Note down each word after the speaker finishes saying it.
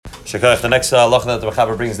Shekach, the next halachah that the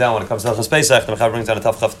Mechaber brings down when it comes to Halachas Pesach, the Mechaber brings down a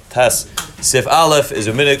Tavchav Tes Sif Aleph is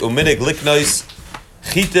uminig liknois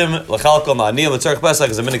Chitim l'chalkal ma'aniyim l'tzarech Pesach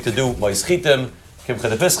is a minig to do Maos Chitim Kimcha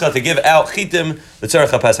de Pesach to give out Chitim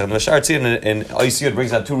l'tzarech Pesach. And the Shar Tzin in Ayisiyud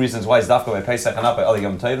brings down two reasons why it's dafka by Pesach and not by Ali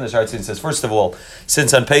Yom Tov. And the Shar Tzin says, first of all,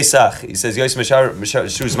 since on Pesach he says Yosh Mishar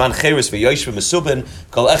Shuzman Cheres v'Yosh v'Mesubin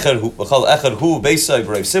Kol Echer Hu Beisai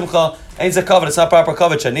B'Reiv Simcha. Ain't a covet, it's not proper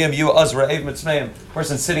covet. Shaniyim you Azra Eiv Mitzvayim.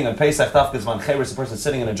 Person sitting on Pesach Dafka Zman Cheres, a person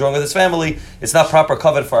sitting and enjoying with his family. It's not proper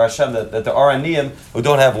covet for Hashem that there are aniyim who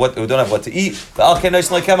don't have what to eat.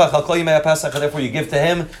 Therefore you give to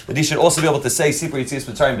him, but he should also be able to say Sipur Yitzias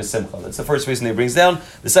B'Tzarim B'Simcha. That's the first reason he brings down.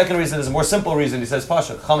 The second reason is a more simple reason. He says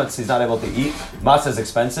Pasha chametz he's not able to eat. Matzah is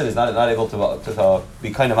expensive. He's not able to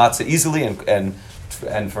be kind of matzah easily and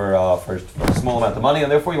for a small amount of money, and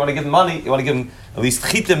therefore you want to give him money. You want to give him at least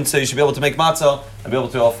chitim, so you should be able to make matzah and be able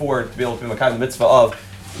to afford to be able to be the mitzvah of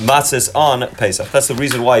matzahs on Pesach. That's the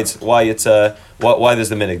reason why there's the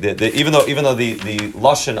minig. Even though the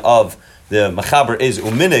lashon of the Mechaber is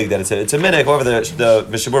uminig, that it's a minig. However, the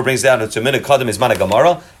Mishabur brings down it's a minig. Kadam is manig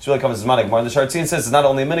Gemara. It really comes as manig Gemara. And the Shartzin says it's not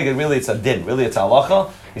only a minig, it's a din. Really, it's a halacha.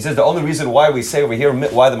 He says the only reason why we say over here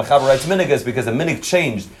why the Mechaber writes minig is because the minig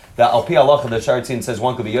changed. That al pi halacha, the Shartzin says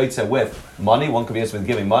one could be yotzeh with money, one could be yotzeh with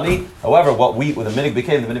giving money. However, when the minig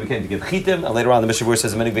became to give chitim, and later on the Mishabur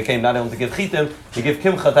says the minig became not only to give chitim, to give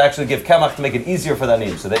kimcha, to actually give kamach, to make it easier for that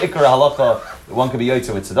name. So the ikar halacha, one could be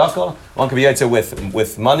yotzeh with tzedakah, one could be yotzeh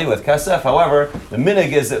with money, with kesef. However, the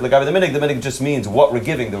minig is that the minig just means what we're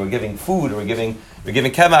giving. That we're giving food, or we're giving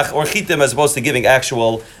kamach or chitim, as opposed to giving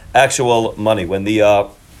actual money. When the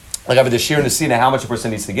shir nesina, how much a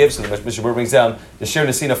person needs to give. So the Mishabur brings down the shir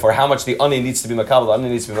nesina for how much the ani needs to be makabel. The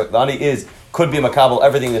ani could be makabel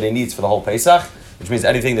everything that he needs for the whole Pesach, which means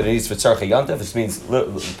anything that he needs for tzarchei yantif. This means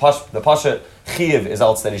the pasha chiv is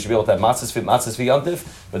also that he should be able to have matzahs for yantif.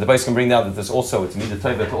 But the Bais can bring down that there's also it's midah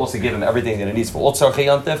tova to also give him everything that he needs for all tzarchei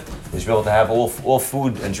yantif. He should be able to have all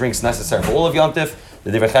food and drinks necessary for all of yantif. The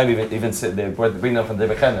Divrei Chaim even they bring down from the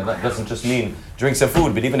Divrei Chaim, and that doesn't just mean drinks and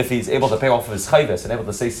food, but even if he's able to pay off of his chayvis and able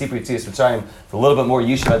to say Sipur Yitzias B'Tzarim for a little bit more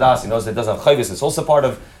yishuv adas, he knows that it doesn't have chayvis. It's also part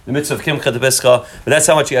of the mitzvah of kimcha de pescha, but that's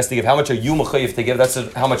how much he has to give. How much are you mechayiv to give? That's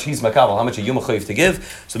how much he's makabel. How much are you mechayiv to give?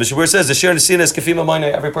 So the Mishabur says the shir nesina is kafima minor.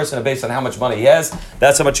 Every person based on how much money he has.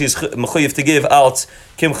 That's how much he's mechayiv to give out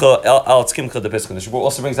kimcha de pescha. The Mishabur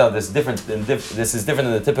also brings out this is different than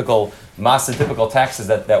the typical typical taxes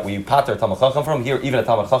that we pater Talmid Chacham from. Here, even a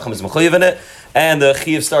Talmid Chacham is mechayiv in it, and the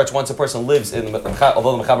chiyuv starts once a person lives in.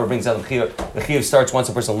 Although the Mechaber brings out the chiyuv starts once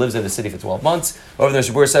a person lives in the city for 12 months. However, the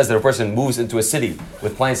Mishabur says that a person moves into a city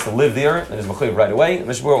with plans to live there and is mechayiv right away. The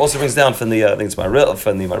Mishabur also brings down from the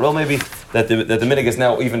Maril maybe that the minig is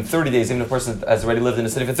now even 30 days. Even if a person has already lived in the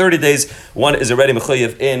city for 30 days, one is already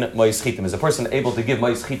mechayiv in Maos Chitim. Is a person able to give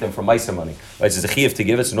Maos Chitim from Meiser money? Right, so it's a chiyuv to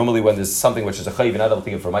give it. So normally when there's something which is a chayiv, you're not able to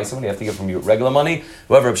give from Meiser money. You have to give from your regular money.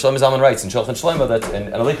 However, Shlomo Zalman writes in Shulchan Shlomo that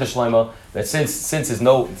and Alicha Shlomo that since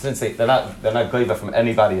they're not goiva from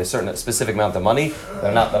anybody a specific amount of money.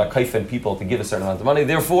 They're not kaifin people to give a certain amount of money.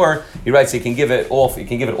 Therefore, he writes he can give it all. He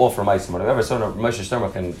can give it all for Meiser money. Remember, so Moshe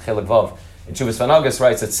Shtermach and Chelik Vav in Shuvas Vanagas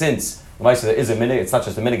writes that since Meiser there is a minig, it's not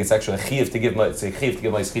just a minig, it's actually a chiyuv to give. It's a chiyuv to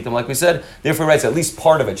give Maos Chitim, like we said. Therefore, he writes at least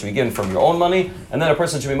part of it should be given from your own money, and then a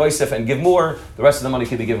person should be Moisef and give more. The rest of the money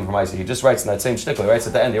could be given from Meiser. He just writes in that same shtickle. He writes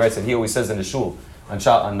at the end. He writes that he always says in the shul on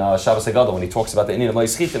Shabbos Hagadol when he talks about the Indian of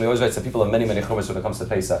Maos Chitim, he always writes that people have many chumras when it comes to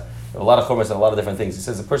Pesach. There are a lot of chumras and a lot of different things. He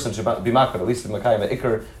says the person should be makar, at least in Makayim.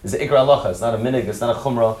 Ikar is the Ikar halacha. It's not a minig. It's not a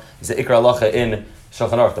chumrah. It's the Ikar halacha in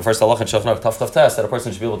Shulchan Aruch. The first halacha in Shulchan Aruch, Tavchav Tes, that a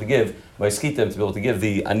person should be able to give Maos Chitim, to be able to give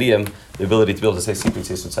the aniyim the ability to be able to say Sipur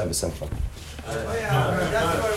Yitzias B'Tzarim B'Simcha.